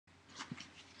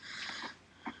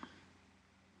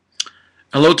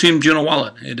Hello, Team Juno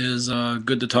Wallet. It is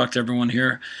good to talk to everyone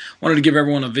here. Wanted to give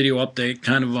everyone a video update,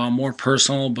 kind of more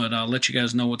personal, but let you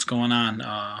guys know what's going on.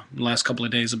 The last couple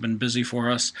of days have been busy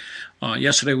for us.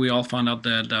 Yesterday, we all found out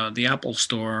that the Apple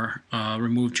Store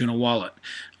removed Juno Wallet.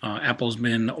 Apple's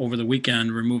been, over the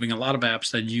weekend, removing a lot of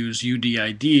apps that use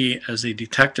UDID as a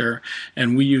detector,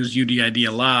 and we use UDID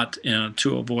a lot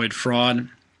to avoid fraud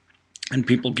and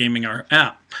people gaming our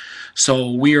app.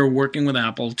 So we are working with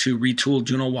Apple to retool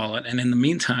Juno Wallet, and in the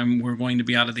meantime, we're going to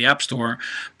be out of the App Store.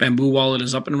 Bamboo Wallet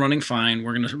is up and running fine.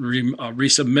 We're going to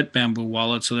resubmit Bamboo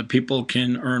Wallet so that people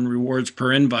can earn rewards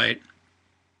per invite,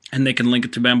 and they can link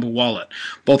it to Bamboo Wallet.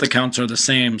 Both accounts are the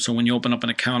same, so when you open up an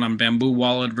account on Bamboo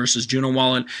Wallet versus Juno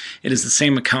Wallet, it is the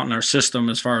same account in our system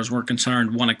as far as we're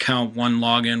concerned. One account, one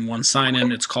login, one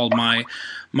sign-in. It's called My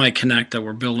Connect that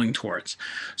we're building towards.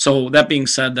 So that being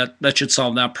said, that should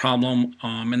solve that problem.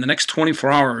 In the next 24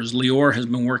 hours, Lior has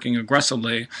been working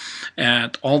aggressively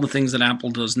at all the things that Apple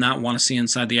does not want to see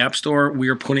inside the App Store. We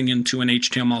are putting into an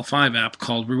HTML5 app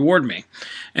called Reward Me.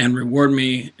 And Reward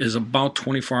Me is about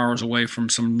 24 hours away from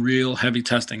some real heavy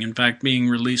testing. In fact, being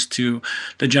released to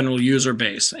the general user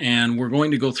base. And we're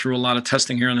going to go through a lot of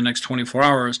testing here in the next 24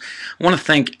 hours. I want to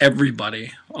thank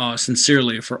everybody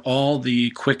sincerely for all the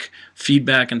quick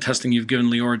feedback and testing you've given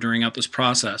Lior during this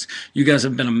process. You guys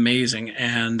have been amazing,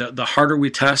 and the harder we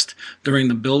test during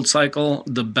the build cycle,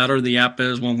 the better the app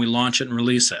is when we launch it and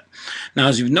release it. Now,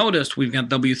 as you've noticed, we've got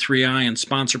W3I and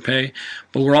Sponsor Pay,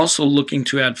 but we're also looking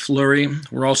to add Flurry.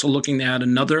 We're also looking to add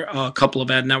another couple of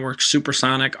ad networks,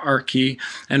 Supersonic, Artkey,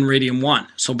 and Radium One.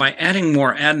 So by adding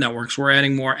more ad networks, we're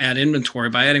adding more ad inventory.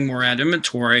 By adding more ad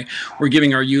inventory, we're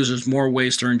giving our users more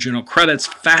ways to earn Juno credits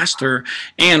faster,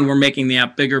 and we're making the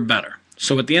app bigger, better.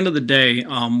 So at the end of the day,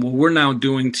 what we're now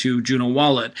doing to Juno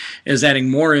Wallet is adding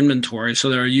more inventory so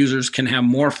that our users can have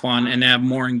more fun and have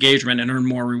more engagement and earn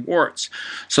more rewards.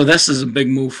 So this is a big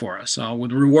move for us.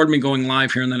 With Reward Me going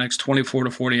live here in the next 24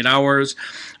 to 48 hours,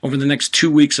 over the next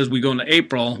 2 weeks as we go into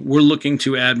April, we're looking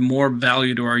to add more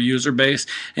value to our user base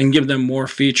and give them more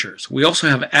features. We also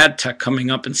have Ad Tech coming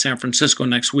up in San Francisco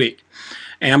next week.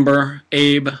 Amber,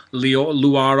 Abe,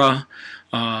 Luara,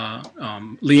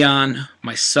 Leon,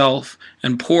 myself,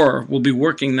 and Poor will be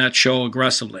working that show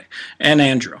aggressively, and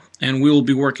Andrew. And we will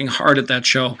be working hard at that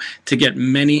show to get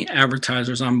many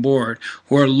advertisers on board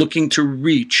who are looking to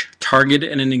reach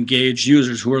targeted and engaged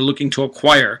users, who are looking to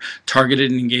acquire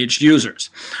targeted and engaged users.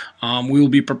 We will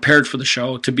be prepared for the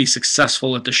show to be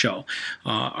successful at the show.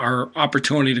 Our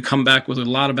opportunity to come back with a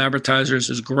lot of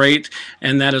advertisers is great,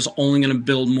 and that is only going to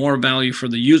build more value for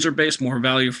the user base, more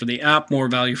value for the app, more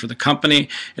value for the company.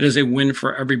 It is a win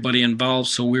for everybody involved,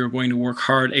 so we are going to work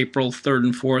hard April 3rd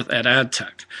and 4th at Ad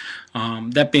Tech.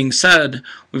 That being said,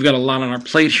 we've got a lot on our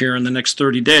plate here in the next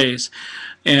 30 days.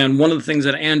 And one of the things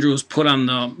that Andrew has put on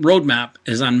the roadmap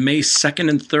is on May 2nd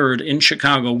and 3rd in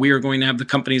Chicago, we are going to have the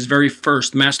company's very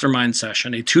first mastermind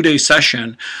session, a 2-day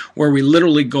session where we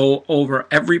literally go over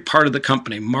every part of the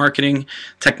company, marketing,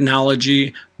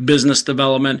 technology, business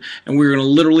development, and we're going to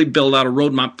literally build out a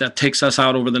roadmap that takes us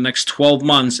out over the next 12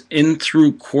 months in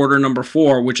through quarter number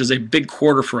 4, which is a big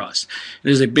quarter for us.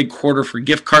 It is a big quarter for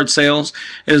gift card sales.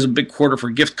 It is a big quarter for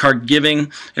gift card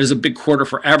giving. It is a big quarter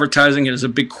for advertising. It is a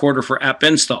big quarter for app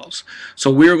installs.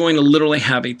 So we are going to literally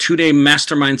have a 2-day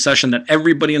mastermind session that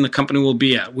everybody in the company will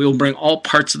be at. We will bring all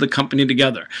parts of the company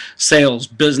together: sales,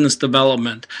 business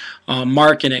development,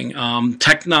 marketing,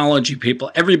 technology people,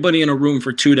 everybody in a room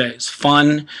for 2 days.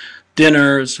 Fun,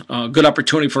 dinners, good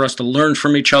opportunity for us to learn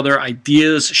from each other,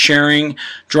 ideas, sharing,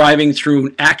 driving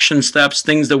through action steps,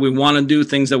 things that we want to do,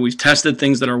 things that we've tested,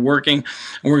 things that are working.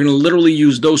 And we're going to literally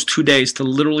use those 2 days to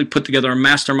literally put together a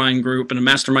mastermind group and a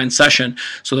mastermind session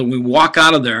so that when we walk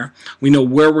out of there, we know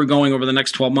where we're going over the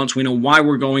next 12 months. We know why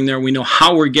we're going there. We know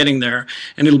how we're getting there.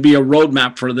 And it'll be a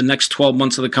roadmap for the next 12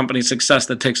 months of the company's success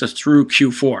that takes us through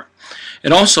Q4.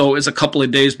 It also is a couple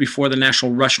of days before the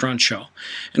National Restaurant Show.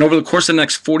 And over the course of the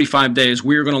next 45 days,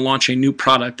 we are going to launch a new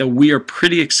product that we are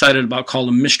pretty excited about called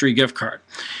a mystery gift card.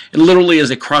 It literally is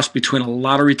a cross between a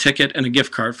lottery ticket and a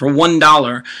gift card. For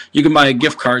 $1, you can buy a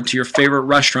gift card to your favorite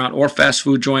restaurant or fast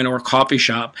food joint or coffee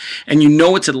shop, and you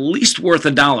know it's at least worth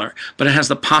 $1, but it has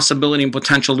the possibility and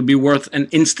potential to be worth an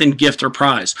instant gift or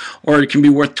prize, or it can be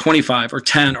worth $25 or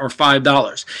 $10 or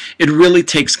 $5. It really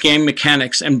takes game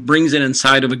mechanics and brings it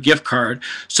inside of a gift card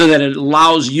so that it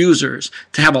allows users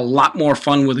to have a lot more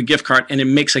fun with a gift card, and it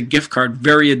makes a gift card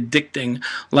very addicting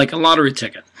like a lottery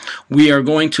ticket. We are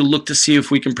going to look to see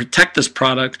if we can protect this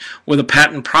product with a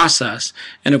patent process.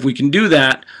 And if we can do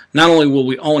that, not only will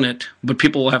we own it, but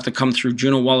people will have to come through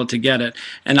Juno Wallet to get it.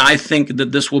 And I think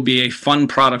that this will be a fun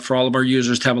product for all of our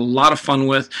users to have a lot of fun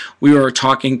with. We are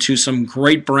talking to some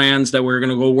great brands that we're going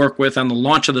to go work with on the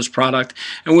launch of this product,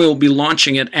 and we will be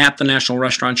launching it at the National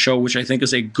Restaurant Show, which I think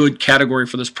is a good category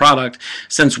for this product,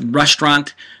 since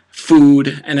restaurant,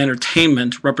 food, and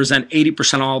entertainment represent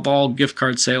 80% of all gift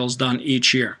card sales done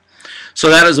each year. So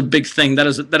that is a big thing. That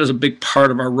is a big part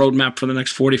of our roadmap for the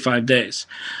next 45 days.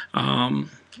 On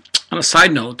a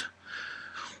side note,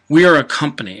 we are a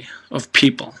company of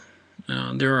people.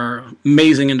 There are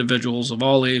amazing individuals of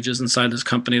all ages inside this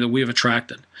company that we have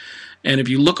attracted. And if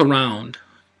you look around,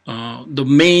 the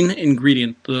main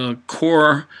ingredient, the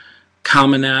core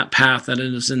common path that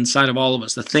is inside of all of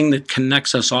us, the thing that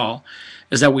connects us all,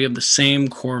 is that we have the same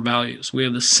core values. We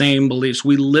have the same beliefs.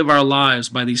 We live our lives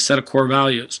by these set of core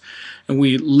values. And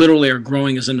we literally are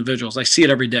growing as individuals. I see it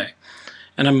every day.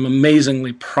 And I'm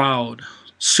amazingly proud,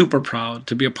 super proud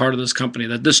to be a part of this company,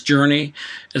 that this journey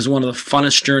is one of the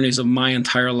funnest journeys of my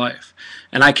entire life.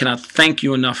 And I cannot thank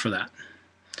you enough for that.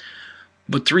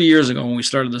 But 3 years ago when we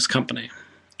started this company,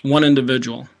 one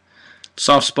individual,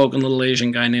 soft-spoken little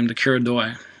Asian guy named Akira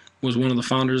Doi, was one of the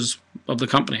founders of the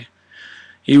company.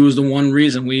 He was the one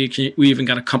reason we even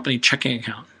got a company checking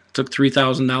account. Took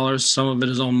 $3,000, some of it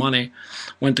his own money,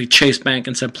 went to Chase Bank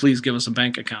and said, please give us a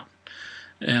bank account,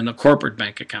 and a corporate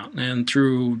bank account. And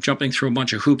through jumping through a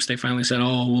bunch of hoops, they finally said,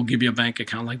 oh, we'll give you a bank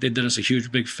account. Like, they did us a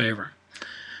huge, big favor.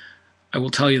 I will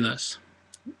tell you this.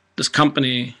 This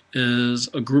company is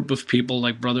a group of people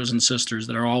like brothers and sisters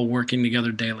that are all working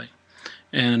together daily.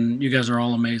 And you guys are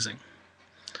all amazing.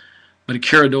 But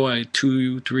Akira Doi,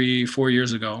 2, 3, 4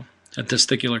 years ago, had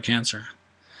testicular cancer.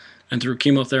 And through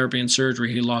chemotherapy and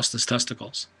surgery, he lost his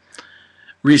testicles.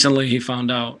 Recently, he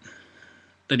found out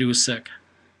that he was sick.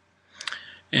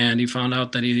 And he found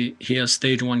out that he has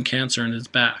stage 1 cancer in his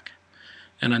back.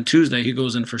 And on Tuesday, he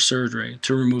goes in for surgery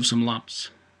to remove some lumps.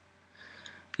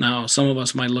 Now, some of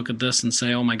us might look at this and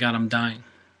say, oh my God, I'm dying.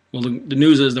 Well, the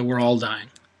news is that we're all dying.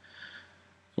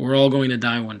 We're all going to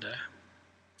die one day.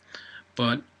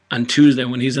 But on Tuesday,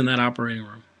 when he's in that operating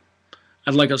room,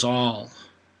 I'd like us all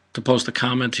to post a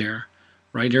comment here,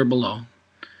 right here below,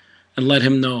 and let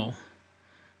him know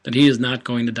that he is not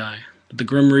going to die. That the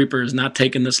Grim Reaper is not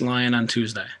taking this lion on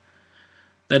Tuesday.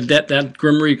 That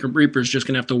Grim Reaper is just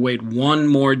going to have to wait one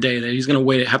more day. That he's going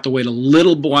to have to wait a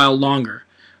little while longer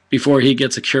before he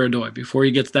gets Akira Doi, before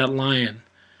he gets that lion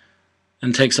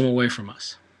and takes him away from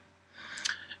us.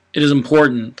 It is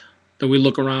important that we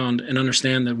look around and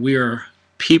understand that we are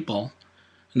people,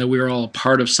 and that we are all a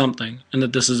part of something, and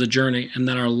that this is a journey, and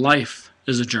that our life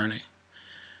is a journey.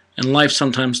 And life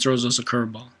sometimes throws us a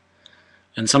curveball.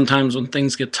 And sometimes when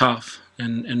things get tough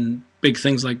and big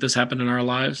things like this happen in our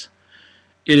lives,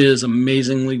 it is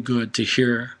amazingly good to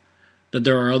hear that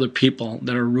there are other people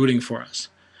that are rooting for us.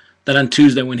 That on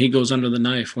Tuesday when he goes under the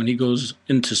knife, when he goes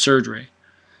into surgery,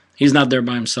 he's not there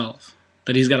by himself.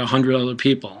 That he's got 100 other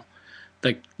people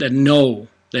that know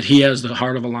that he has the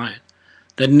heart of a lion.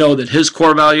 That know that his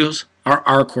core values are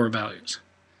our core values.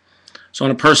 So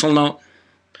on a personal note,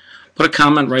 put a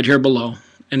comment right here below,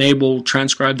 and Abe will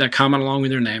transcribe that comment along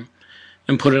with your name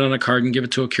and put it on a card and give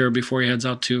it to Akira before he heads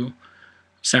out to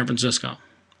San Francisco.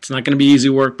 It's not going to be easy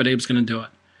work, but Abe's going to do it.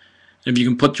 If you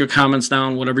can put your comments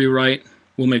down, whatever you write,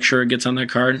 we'll make sure it gets on that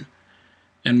card,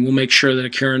 and we'll make sure that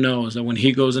Akira knows that when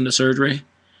he goes into surgery,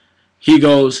 he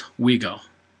goes, we go.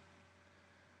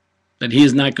 That he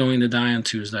is not going to die on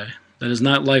Tuesday. That his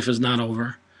life is not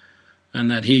over,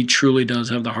 and that he truly does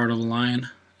have the heart of a lion,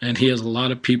 and he has a lot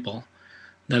of people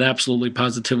that absolutely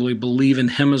positively believe in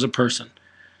him as a person,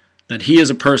 that he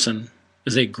as a person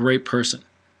is a great person.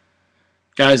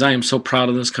 Guys, I am so proud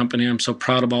of this company. I'm so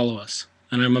proud of all of us,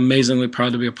 and I'm amazingly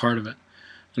proud to be a part of it.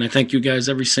 And I thank you guys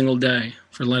every single day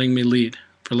for letting me lead,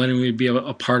 for letting me be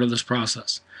a part of this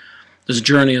process. This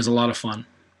journey is a lot of fun.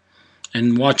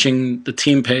 And watching the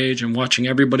team page and watching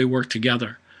everybody work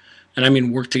together, and I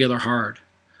mean work together hard,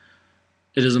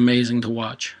 it is amazing to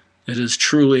watch. It is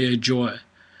truly a joy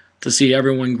to see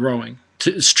everyone growing.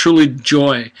 It's truly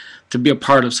joy to be a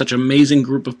part of such an amazing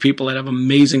group of people that have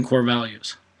amazing core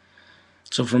values.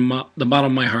 So from the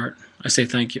bottom of my heart, I say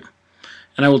thank you.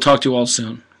 And I will talk to you all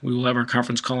soon. We will have our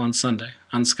conference call on Sunday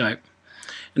on Skype.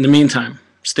 In the meantime,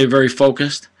 stay very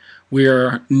focused. We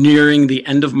are nearing the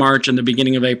end of March and the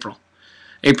beginning of April.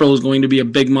 April is going to be a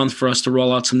big month for us to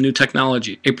roll out some new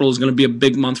technology. April is going to be a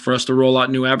big month for us to roll out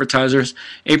new advertisers.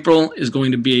 April is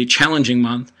going to be a challenging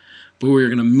month, but we are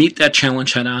going to meet that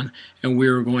challenge head on, and we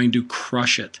are going to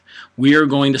crush it. We are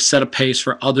going to set a pace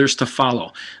for others to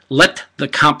follow. Let the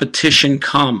competition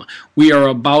come. We are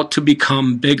about to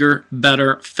become bigger,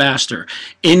 better, faster.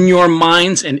 In your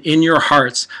minds and in your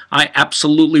hearts, I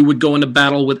absolutely would go into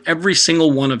battle with every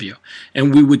single one of you,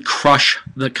 and we would crush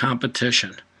the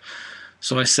competition.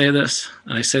 So I say this,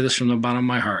 and I say this from the bottom of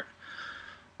my heart.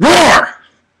 Roar!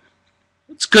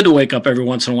 It's good to wake up every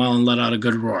once in a while and let out a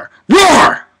good roar.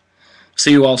 Roar!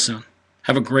 See you all soon.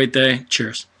 Have a great day.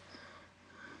 Cheers.